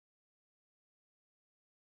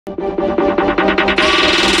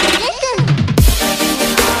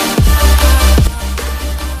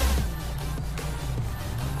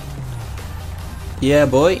Yeah,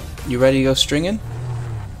 boy. You ready to go stringing?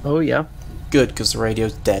 Oh, yeah. Good, because the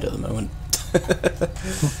radio's dead at the moment.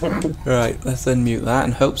 Right, let's unmute that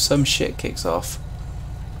and hope some shit kicks off.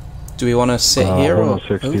 Do we want to sit here or...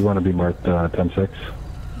 106, do you want to be marked 10-6?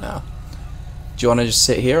 No. Do you want to just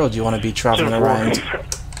sit here or do you want to be travelling around?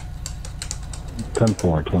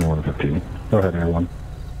 10-4, 21-15. Go ahead, everyone.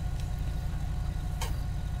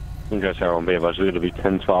 Just here on Beavers, we're going to be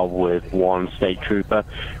 10-12 with one state trooper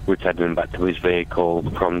returning back to his vehicle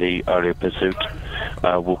from the earlier pursuit.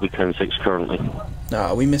 We'll be 10-6 currently.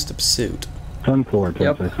 No, we missed a pursuit. 10-4,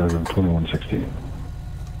 10-6, 21-16.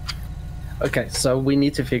 Okay, so we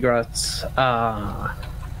need to figure out...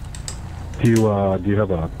 Do you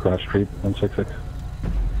have a cross street on 66?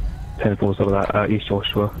 10-4 sort of that, East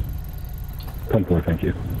Joshua. 10-4, thank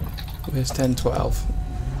you. Where's 10-12?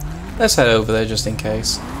 Let's head over there just in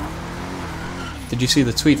case. Did you see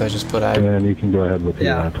the tweet I just put out? And you can go ahead with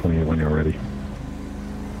the 28 when you're ready.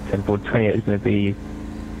 10-4, 28 is going to be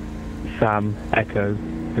Sam, Echo,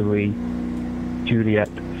 3, Juliet,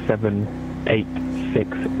 7, 8,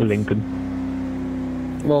 6, Lincoln.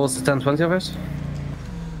 What was the 10-20 of it?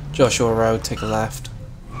 Joshua Road, take a left.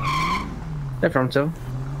 They're from 2.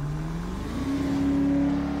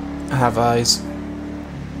 I have eyes.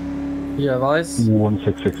 You have eyes?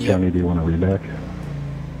 166 County, do you want to read back?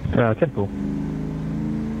 10-4.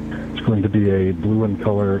 It's going to be a blue in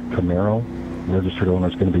color Camaro. Registered owner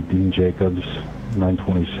is going to be Dean Jacobs,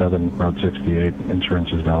 927 Route 68.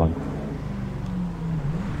 Insurance is valid.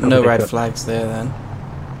 No red flags there then.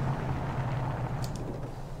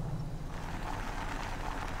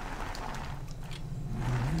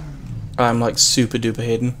 I'm like super duper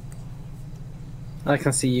hidden. I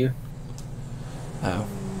can see you. Oh.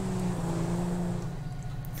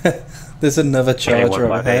 There's another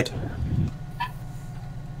charger up ahead.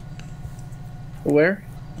 Where?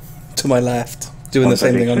 To my left. Doing the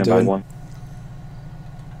same thing I'm doing.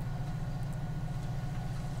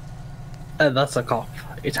 That's a cop.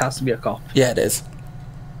 It has to be a cop. Yeah, it is.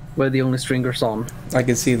 We're the only stringers on. I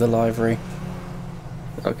can see the livery.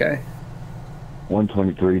 Okay.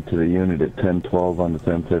 123 to the unit at 10-12 on the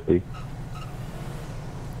 1050.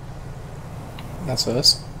 That's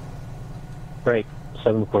us. Break.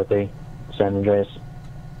 743. San Andreas.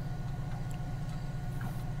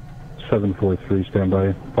 743,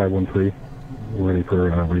 standby. 513. Ready for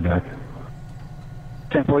readback.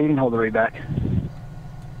 10-4, you can hold the read back.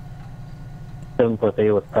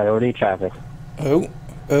 743 with priority traffic. Oh.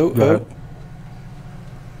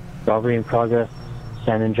 Robbery in progress.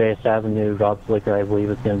 San Andreas Avenue, Rob's Liquor, I believe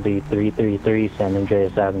it's going to be 333 San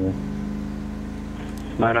Andreas Avenue.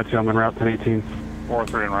 902, I'm en route, 1018.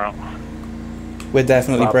 4-3 en route. We're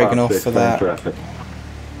definitely breaking off for that. Traffic.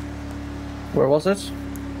 Where was it?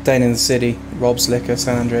 Down in the city, Rob's Liquor,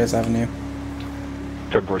 San Andreas Avenue.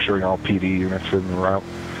 10-4 showing all PD units in the route.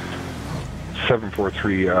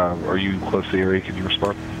 743, are you close to the area? Can you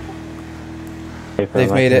respond?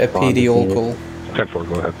 They've made it a PD all call. 10-4,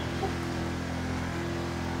 go ahead.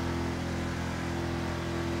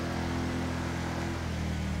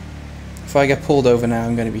 If I get pulled over now,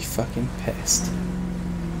 I'm going to be fucking pissed.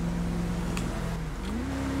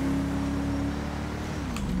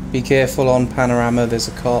 Be careful on Panorama, there's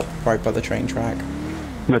a cop right by the train track.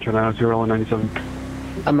 Metro 902, rolling 97.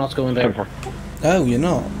 I'm not going there. 10-4. Oh, you're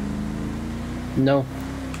not? No.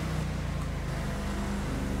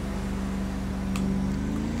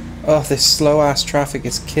 Oh, this slow ass traffic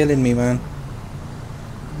is killing me, man.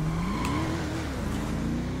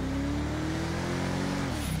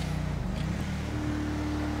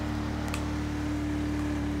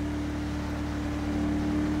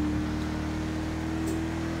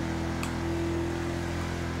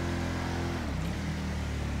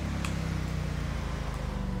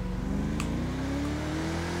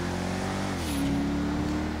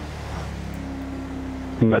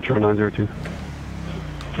 Metro 902.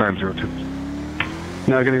 902.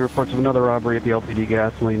 Now getting reports of another robbery at the LTD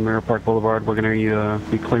Gasoline, Mirror Park Boulevard. We're going to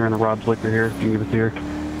be clearing the Rob's Liquor here. You can give us here.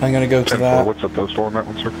 I'm going to go to 10-4, that. what's the postal on that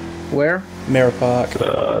one, sir? Where? Mirror Park.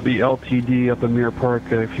 The LTD up in Mirror Park.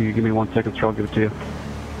 If you give me 1 second, sir, I'll give it to you.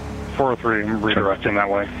 403, I'm redirecting that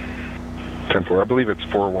way. 10-4, I believe it's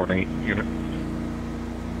 418 unit.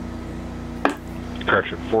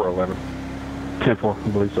 Correction, 411. 10-4, I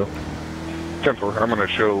believe so. 10-4, I'm going to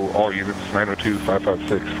show all units 902,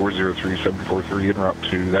 556, 403, 743 en route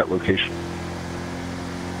to that location.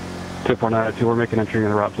 10-4, 902, we're making entry in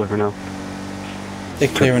the Rob's Liquor now. They're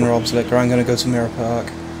clearing Rob's Liquor. I'm going to go to Mirror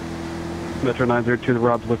Park. Metro 902, the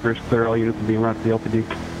Rob's Liquor is clear. All units will be en route to the LTD.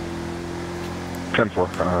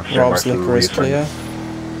 10-4, Rob's Liquor is clear.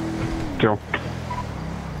 Joe.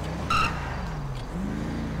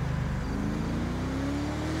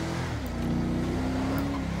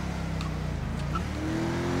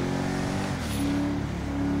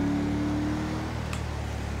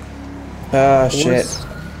 Ah, shit.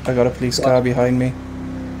 I got a police car behind me.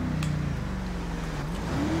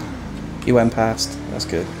 He went past. That's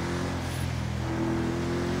good.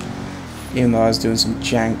 Even though I was doing some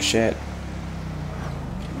jank shit.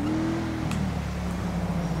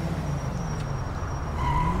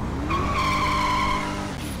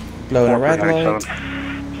 Blowing a red light.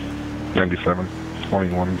 97,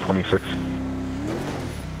 21, 26.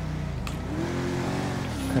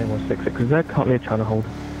 166. Is that currently trying to hold?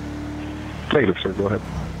 Negative, sir. Go ahead.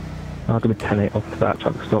 I'll give me 10-8 off that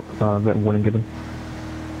truck stop. Written warning given.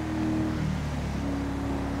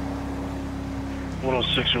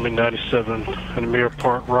 106 and 97 in the Mirror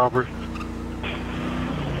Park robbery.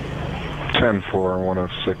 10-4,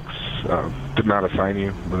 106. Did not assign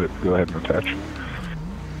you, but go ahead and attach.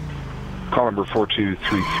 Call number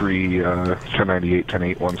 4233, 1098,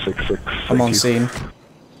 108, 166. I'm on scene.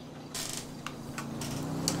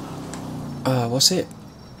 What's it?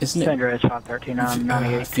 Isn't it? Andreas 513 on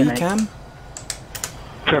 98. VCAM?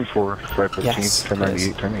 10-4, 515, Yes,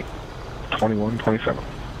 1098, 108, 21, 27.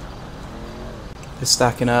 It's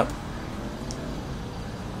stacking up.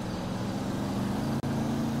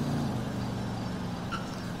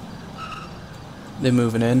 They're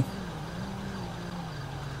moving in.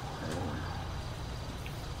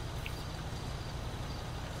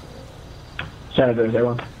 Senators,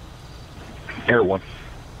 everyone. Air 1.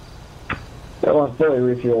 That one's fully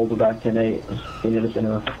refueled about 10-8. You need us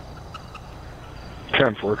anyway.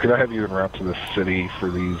 10-4, could I have you en route to the city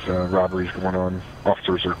for these robberies going on?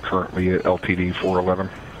 Officers are currently at LTD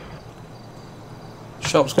 411.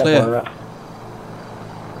 Shop's clear.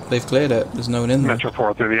 They've cleared it. There's no one in there. Metro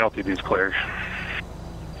 403, the LTD's clear.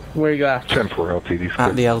 Where you at? 10-4, LTD's clear.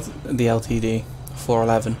 At the LTD,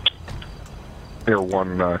 411. Air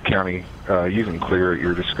 1 County, you can clear at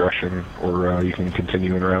your discretion, or you can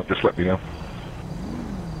continue en route. Just let me know.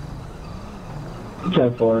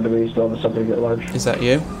 10-4, do we still have a subject at large? Is that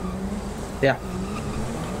you? Yeah.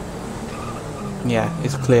 Yeah,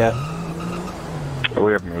 it's clear.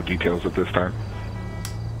 We have no details at this time.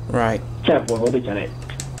 Right. 10-4, we'll be 10-8.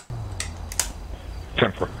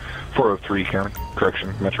 10-4. 403 County,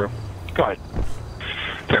 correction, Metro. Go ahead.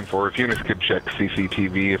 10-4, if units could check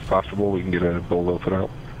CCTV if possible, we can get a bolo put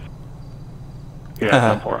out.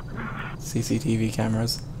 Yeah, 10-4. CCTV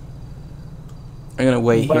cameras. I'm gonna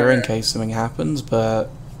wait here in case something happens, but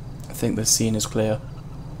I think the scene is clear.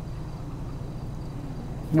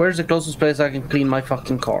 Where's the closest place I can clean my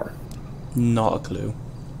fucking car? Not a clue.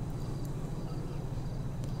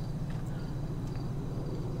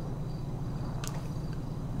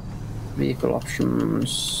 Vehicle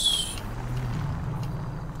options.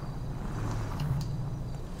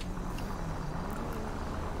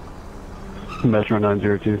 Metro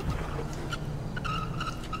 902.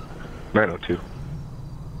 902.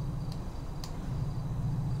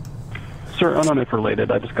 Sir, unknown related.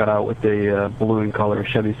 I just got out with a blue and color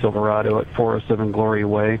Chevy Silverado at 407 Glory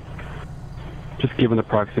Way. Just given the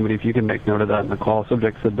proximity, if you can make note of that in the call.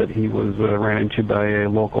 Subject said that he was ran into by a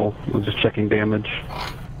local. He was just checking damage.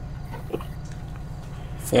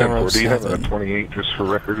 10-4, do you have a 28 just for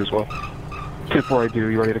record as well? 10-4, I do.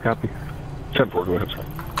 You ready to copy? 10-4, go ahead, sir.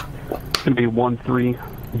 It's going to be 13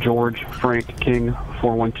 George Frank King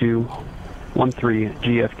 412 13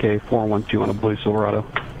 GFK 412 on a blue Silverado.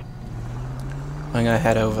 I'm gonna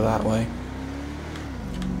head over that way.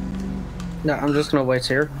 No, I'm just gonna wait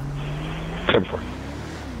here. 10-4.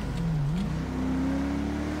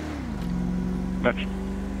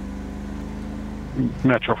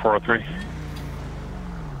 Metro 403.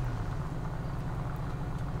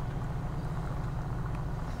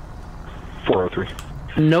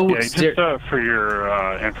 No, yeah, just for your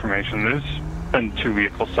information, there's been 2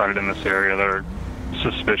 vehicles sighted in this area that are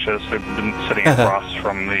suspicious. They've been sitting across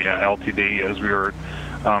from the LTD as we were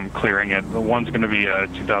clearing it. The one's going to be a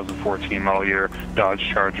 2014 model year Dodge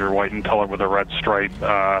Charger, white in color with a red stripe,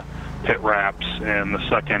 pit wraps, and the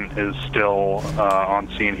second is still on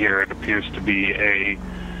scene here. It appears to be a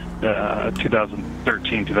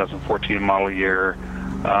 2013-2014 model year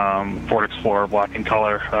Ford Explorer, black in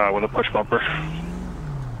color, with a push bumper.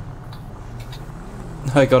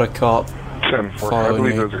 I got a cop. 10-4. I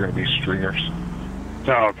believe those are going to be stringers.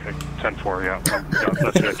 Oh, okay. 10-4, yeah.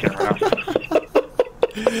 That's it, camera now.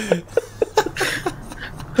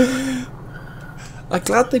 I'm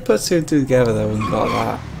glad they put 2 and 2 together though and got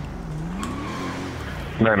that.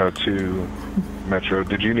 902 Metro,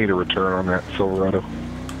 did you need a return on that Silverado?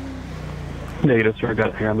 Negative, sir. I got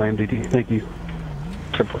it here on my MDD. Thank you.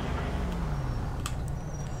 10-4.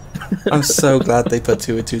 I'm so glad they put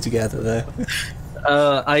 2 and 2 together there.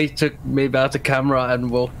 I took maybe out the camera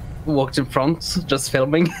and walked in front, just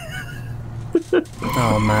filming.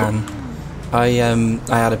 Oh man, I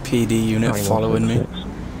had a PD unit following me.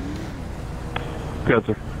 Good,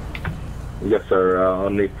 sir. Yes, sir.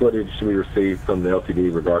 On the footage we received from the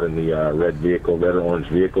LTD regarding the red or orange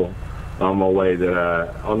vehicle, on my way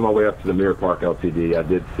up to the Mirror Park LTD, I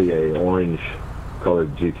did see a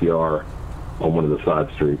orange-colored GTR on one of the side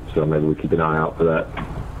streets. So maybe we keep an eye out for that.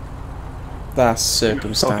 That's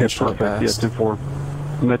circumstantial. Okay, perfect. Yeah, 10-4.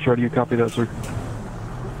 Metro, do you copy that, sir?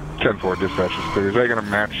 10-4, dispatch is clear. Is that going to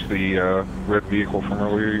match the red vehicle from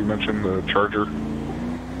earlier you mentioned, the Charger?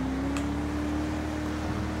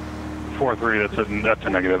 4-3, that's a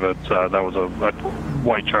negative. That was a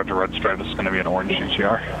white Charger red stripe. This is going to be an orange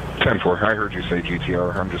GTR. 10-4, I heard you say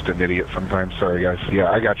GTR. I'm just an idiot sometimes. Sorry, guys.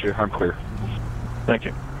 Yeah, I got you. I'm clear. Thank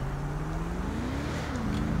you.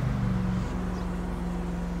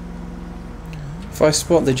 If I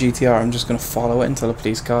spot the GTR, I'm just going to follow it until a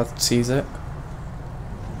police car sees it.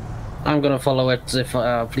 I'm going to follow it if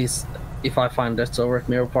I find it over at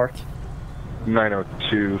Mirror Park.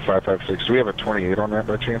 902-556. Do we have a 28 on that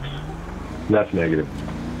by chance? That's negative.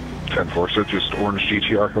 10-4, so just orange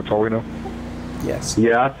GTR, that's all we know? Yes.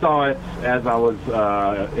 Yeah, I saw it as I was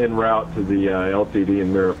en route to the LTD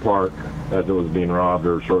in Mirror Park as it was being robbed,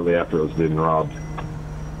 or shortly after it was being robbed.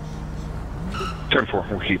 10-4,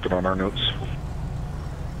 we'll keep it on our notes.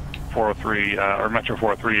 403, or Metro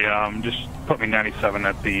 403, just put me 97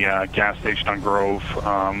 at the gas station on Grove.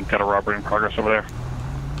 Got a robbery in progress over there.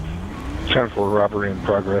 10-4, robbery in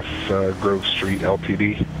progress, Grove Street,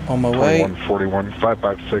 LTD. On my way. 2141,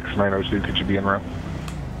 556, 902, could you be en route?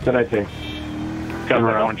 10-18. Got an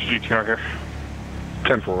orange GTR here.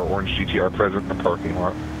 10-4, orange GTR present in the parking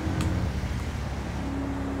lot.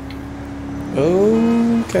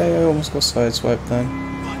 Okay, I almost got sideswiped then.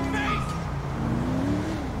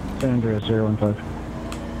 San Andreas 015.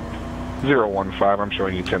 015, I'm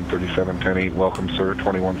showing you 1037, 108. Welcome, sir,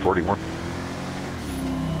 2141.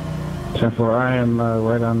 10-4, I am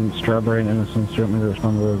right on Strawberry and Innocence. Do you want me to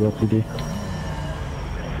respond to the LTD?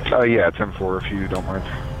 Yeah, 10-4 if you don't mind.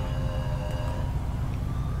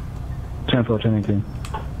 10-4, 1018.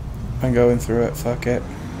 I'm going through it, fuck it.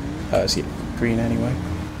 It's green anyway.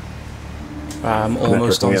 I'm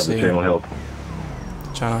almost on scene. Channel held.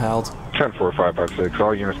 Channel held. 10-4, 556,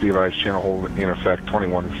 all units be advised, channel hold in effect,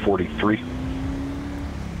 2143.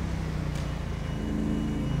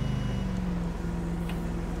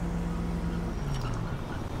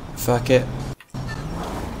 Fuck it.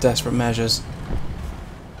 Desperate measures.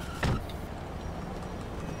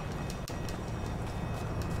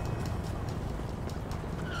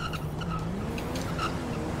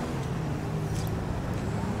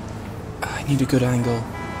 I need a good angle.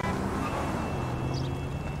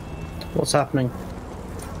 What's happening?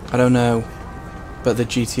 I don't know, but the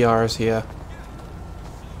GTR is here.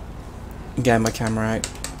 I'm getting my camera out.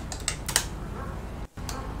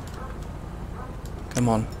 Come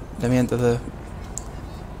on, let me enter the...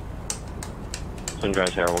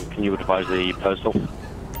 Sunrise Herald, can you advise the postal?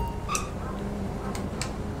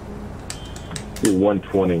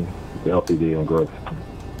 120, the LTD on Grove.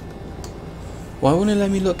 Why wouldn't it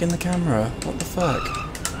let me look in the camera? What the fuck?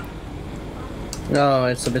 No,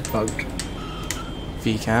 it's a bit bugged.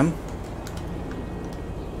 VCAM?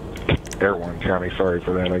 Air 1 County, sorry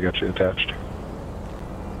for that, I got you attached.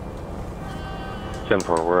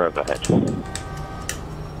 10-4, we're overhead.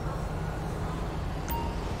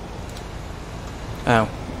 Oh.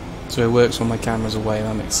 So it works when my camera's away,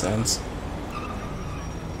 that makes sense.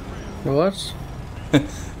 What?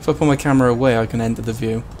 If I put my camera away, I can enter the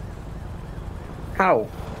view. How?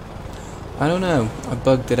 I don't know. I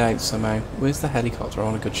bugged it out somehow. Where's the helicopter? I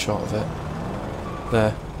want a good shot of it.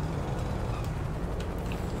 There.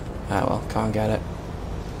 Ah well, can't get it.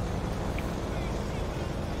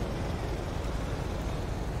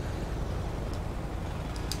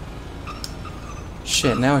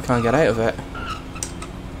 Shit, now I can't get out of it.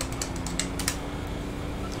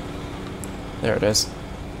 There it is.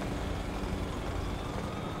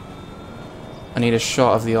 I need a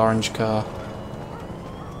shot of the orange car.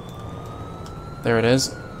 There it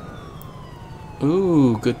is.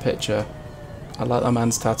 Ooh, good picture. I like that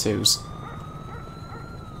man's tattoos.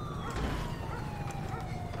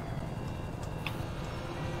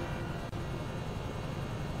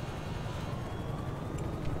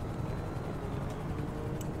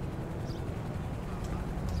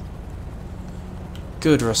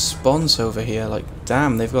 Good response over here. Like,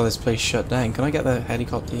 damn, they've got this place shut down. Can I get the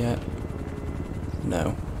helicopter yet?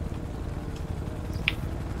 No.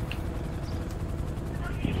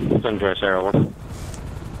 Sunrise Air 1.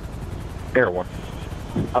 Air 1.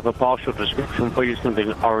 I have a partial description for you. It's going to be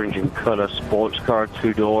an orange in colour sports car,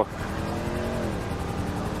 2-door.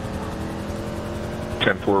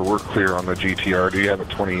 10-4, we're clear on the GTR. Do you have a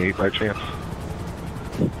 28 by chance?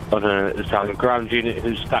 On a ground unit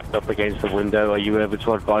who's stacked up against the window, are you able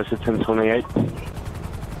to advise the 1028?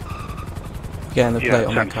 Getting the plate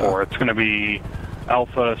on my 10-4. car. It's going to be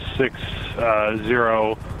Alpha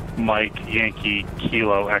 60 Mike Yankee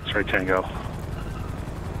Kilo X-Ray Tango.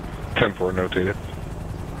 10-4 notated.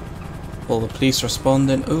 All the police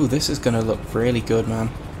responding. Ooh, this is going to look really good, man.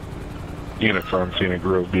 Units on Scenic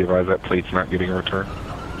Grove, be advised that plate's not getting a return.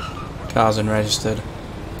 Car's unregistered.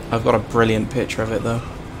 I've got a brilliant picture of it, though.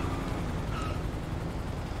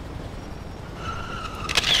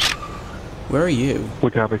 Where are you? We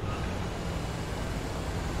copy.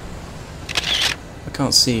 I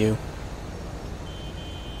can't see you.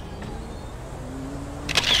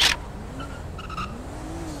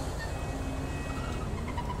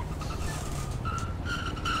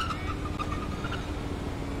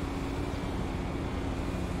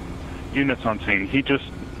 Units on scene. He just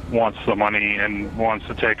wants the money and wants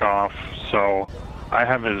to take off, so I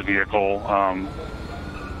have his vehicle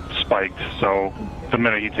spiked, so the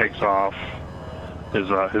minute he takes off, his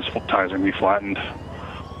tires are going to be flattened.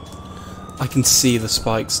 I can see the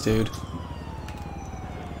spikes, dude.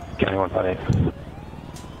 County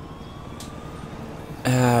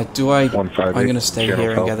 158. I'm going to stay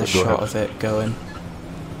here and get a shot of it going.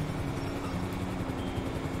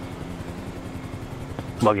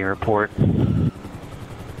 Mugging report.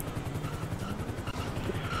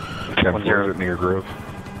 10-4 near Grove.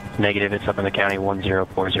 Negative, it's up in the county,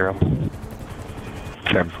 1040.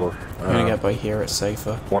 10-4. I'm going to get by here, it's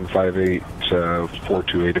safer. 158,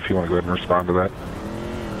 428, if you want to go ahead and respond to that.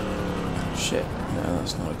 Shit, no,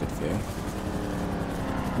 that's not a good view.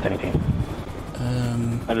 Anything.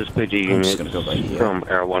 That is PG I'm just units gonna go by here. from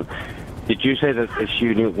Air 1. Did you say that this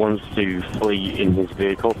unit wants to flee in his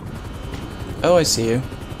vehicle? Oh, I see you.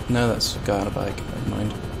 No, that's a guy on a bike. Never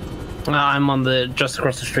mind. I'm on the just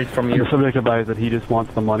across the street from you. The subject advised that he just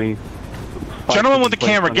wants the money. Gentlemen with the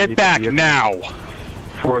camera, get back now!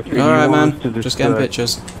 Alright, man. Just getting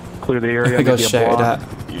pictures. Clear the area. I got shouted at.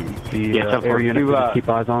 The air unit to keep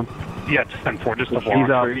eyes on. Yeah, 10-4, just the He's block.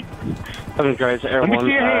 out. Guys, Air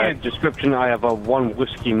 1, description, I have a 1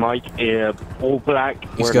 Whiskey Mike, all black,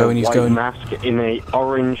 He's wearing going, a white he's going. mask in a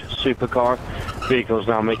orange supercar. Vehicle's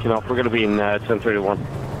now making off. We're going to be in 1031.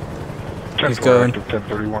 He's going.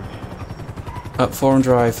 1031. Up Foreign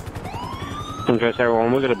Drive. Guys, Air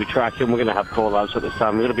 1, we're going to be tracking. We're going to have call-outs at this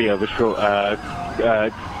time. We're going to be over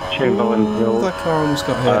Chamberlain Hill That car almost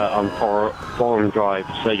got hit. on Forum Drive.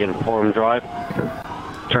 Say again, Forum Drive.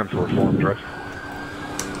 10-4, Forum Drive.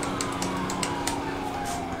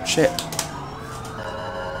 Shit.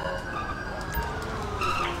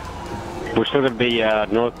 We're still going to be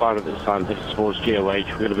northbound at this time, heading towards GOH. We're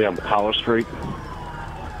going to be on Power Street.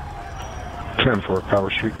 10-4, Power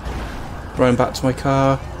Street. Running back to my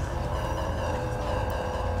car.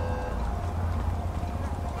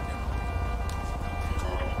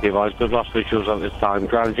 Be advised, we've lost visuals at this time.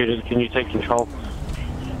 Ground units, can you take control?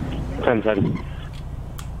 10-10.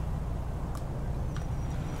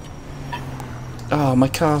 Oh, my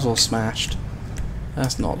car's all smashed.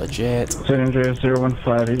 That's not legit. San Andreas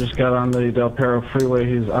 015, he just got on the Del Perro freeway.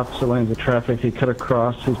 He's opposite lanes of traffic. He cut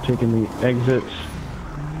across. He's taking the exits.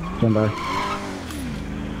 Stand by.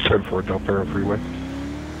 10-4, Del Perro freeway.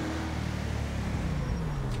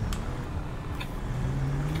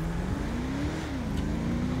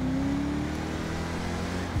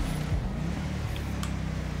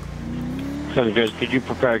 Guys, could you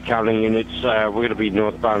prepare counting units? We're going to be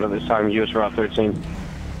northbound at this time, US Route 13.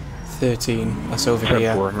 13. That's over 10-4,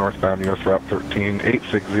 here. northbound US Route 13,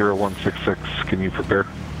 860166. Can you prepare?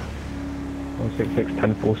 166,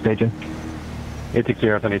 10-4 staging.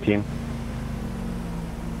 860-1018.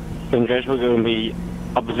 Guys, we're going to be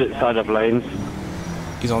opposite side of lanes.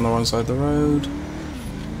 He's on the wrong side of the road.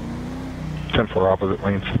 10-4, opposite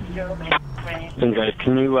lanes. Guys,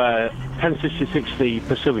 can you 1066 the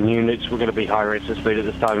pursuing units? We're going to be high rates of speed at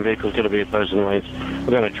this time. Vehicle's going to be opposing lanes.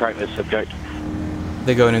 We're going to track this subject.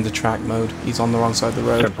 They're going into track mode. He's on the wrong side of the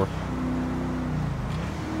road. 10-4.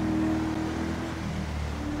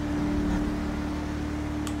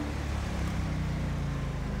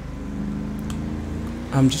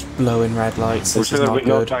 I'm just blowing red lights. We're This is still not going to be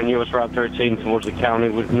good. northbound US Route 13 towards the county.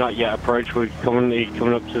 We've not yet approached. We're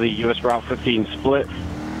coming up to the US Route 15 split.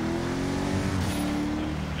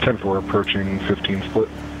 10-4, approaching 15 split.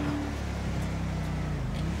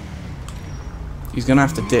 He's going to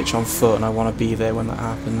have to ditch on foot, and I want to be there when that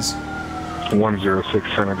happens. 106,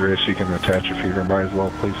 San Andreas, you can attach if you're nearby as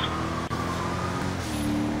well, please.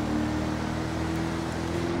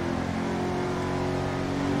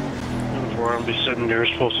 I'll be sitting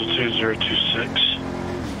nearest postal 2026.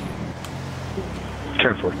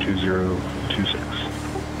 10-4,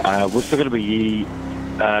 2026. We're still going to be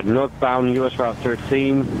northbound US Route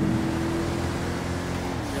 13.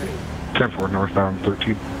 10-4, northbound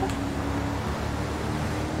 13.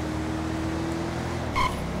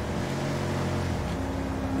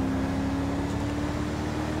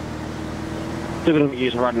 Still going to be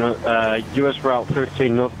using US Route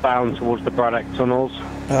 13 northbound towards the Braddock tunnels.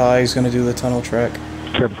 Oh, he's going to do the tunnel trek.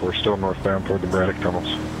 10-4, still northbound toward the Braddock tunnels.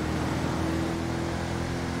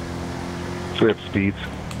 So we have speeds.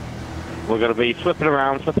 We're going to be flipping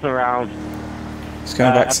around. It's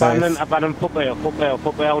going back south. Abandon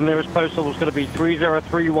footbail. Nearest postal was going to be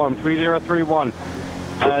 3031.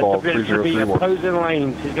 Football, 3031. Opposing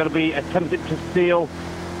lanes. He's going to be attempting to steal.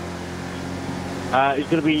 He's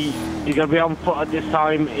going to be on foot at this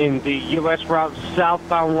time in the US route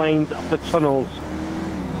southbound lanes of the tunnels.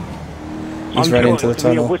 He's right into the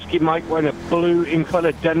tunnel. A whiskey Mike wearing a blue in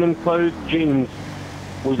colour denim clothes jeans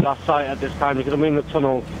was last sight at this time. He's going to be in the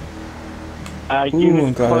tunnel.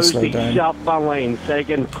 Units close the southbound lanes. Say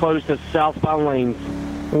again, close the southbound lanes.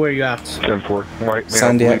 Where are you at? 10-4. White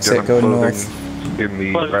Sandy exit going north. In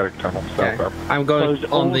the Braddock tunnel, southbound. I'm going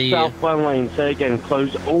close on all the southbound lanes. Say again,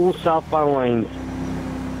 close all southbound lanes.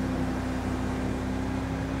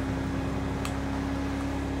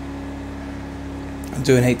 I'm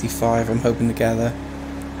doing 85. I'm hoping to gather.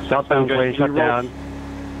 Southbound lane shut down.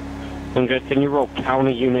 Can you roll counter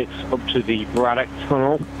units up to the Braddock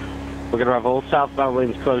tunnel? We're going to have all southbound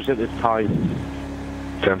lanes closed at this time.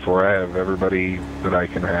 10-4, I have everybody that I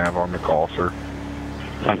can have on the call, sir.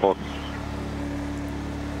 10-4.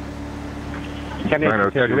 Kenny, do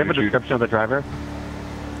we have a description of the driver?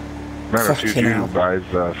 902, advise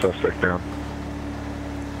suspect down.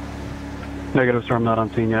 Negative, sir, I'm not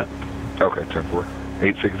on scene yet. Okay, 10-4.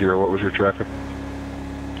 860, what was your traffic?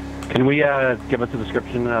 Can we give us a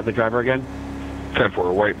description of the driver again?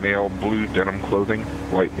 10-4, white male, blue denim clothing.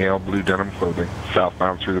 White male, blue denim clothing.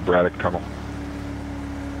 Southbound through the Braddock tunnel.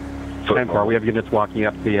 10-4, we have units walking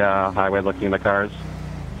up the highway looking at the cars.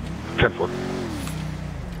 10-4.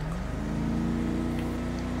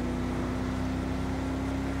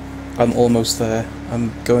 I'm almost there.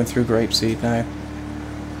 I'm going through Grapeseed now.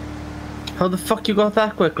 How the fuck you got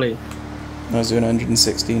that quickly? I was doing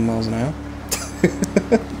 116 miles an hour.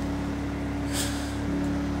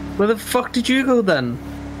 Where the fuck did you go then?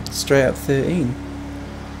 Straight up 13.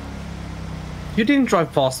 You didn't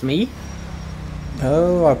drive past me.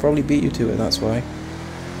 Oh, I probably beat you to it, that's why.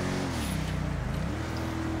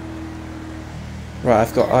 Right,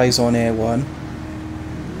 I've got eyes on Air 1.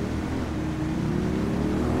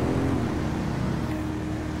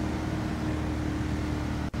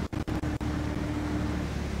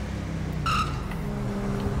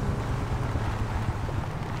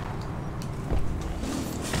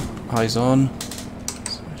 Eyes on.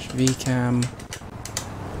 VCAM.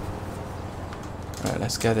 Right,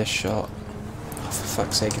 let's get this shot. Oh, for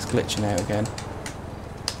fuck's sake, it's glitching out again.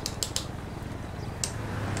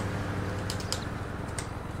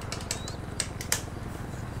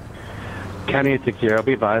 County 60, I'll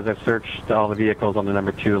be advised, I've searched all the vehicles on the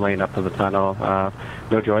number 2 lane up to the tunnel.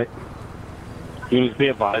 No joy. You need to be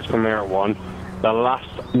advised from Air 1. The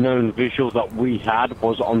last known visual that we had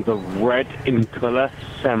was on the red in colour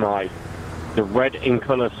semi. The red in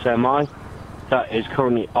colour semi that is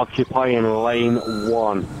currently occupying lane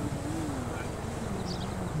 1.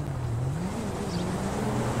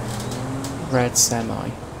 Red semi.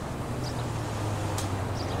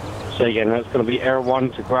 So again, that's going to be Air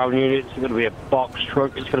 1 to ground units. It's going to be a box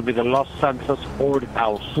truck. It's going to be the Los Santos Ford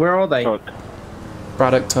House. Where are they? Truck.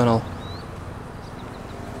 Braddock Tunnel.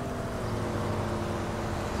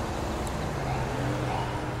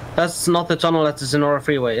 That's not the tunnel that is in our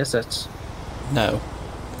freeway, is it? No.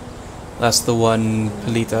 That's the one,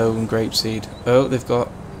 Polito and Grapeseed. Oh, they've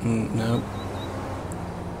got... no.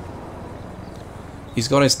 He's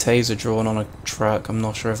got his taser drawn on a truck. I'm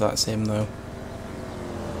not sure if that's him, though.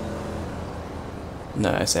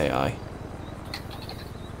 No, it's AI.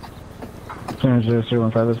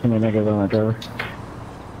 00315, that's going to be negative on that driver.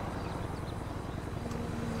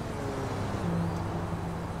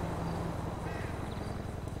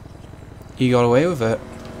 He got away with it.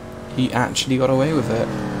 He actually got away with it.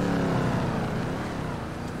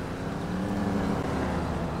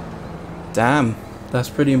 Damn, that's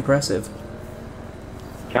pretty impressive.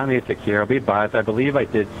 County 60, I'll be advised, I believe I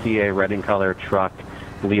did see a red in color truck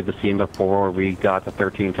leave the scene before we got the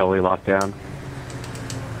 13 totally locked down.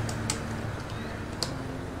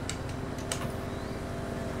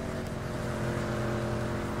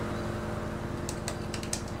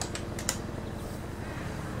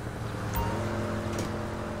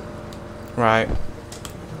 Right.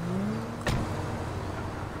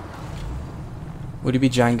 Would it be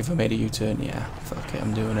jank if I made a U-turn? Yeah. Fuck it,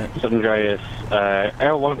 I'm doing it. Andreas,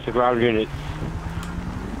 L1 to ground units.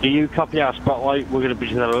 Do you copy our spotlight? We're going to be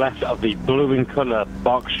to the left of the blue in colour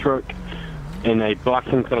box truck in a black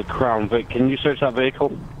in colour Crown Vic. Can you search that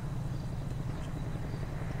vehicle?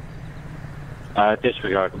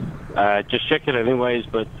 Disregard. Just check it anyways,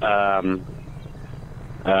 but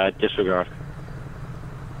disregard.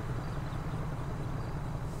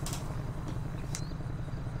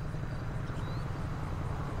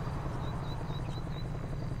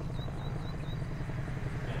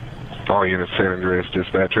 All units, San Andreas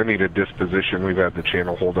dispatch. I need a disposition. We've had the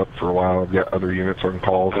channel hold up for a while. I've got other units on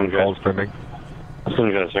calls and calls pending. As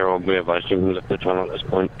soon as I will be advised you can lift the channel at this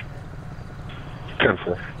point.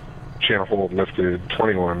 10-4. Channel hold lifted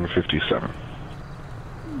 2157.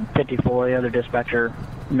 54, the other dispatcher,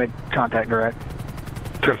 make contact direct.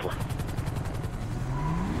 10-4.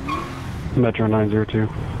 Metro 902.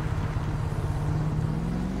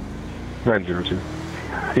 902.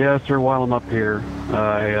 Yeah, sir, while I'm up here,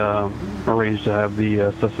 I arranged to have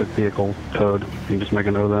the suspect vehicle towed. You can just make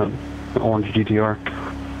a note of that. The orange GTR.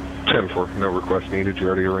 10-4. No request needed. You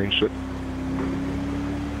already arranged it.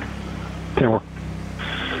 10-4.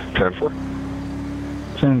 10-4.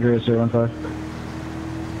 San Andreas 015.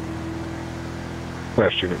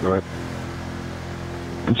 Last unit, go ahead.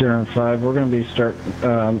 015. We're going to be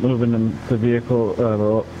moving the vehicle,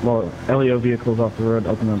 LEO vehicles off the road,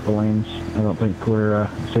 opening up the lanes. I don't think we're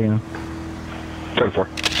seeing them. 10-4.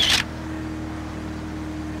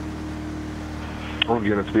 All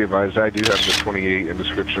units be advised, I do have the 28 and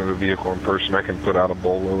description of the vehicle in person. I can put out a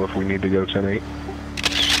bolo if we need to go 10-8.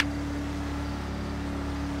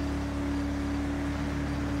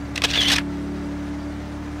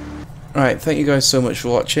 Alright, thank you guys so much for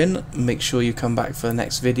watching. Make sure you come back for the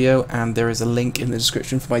next video, and there is a link in the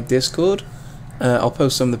description for my Discord. I'll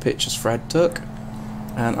post some of the pictures Fred took,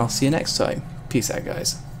 and I'll see you next time. Peace out,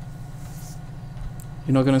 guys.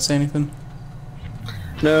 You're not going to say anything?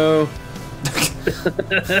 No.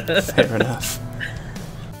 Fair enough.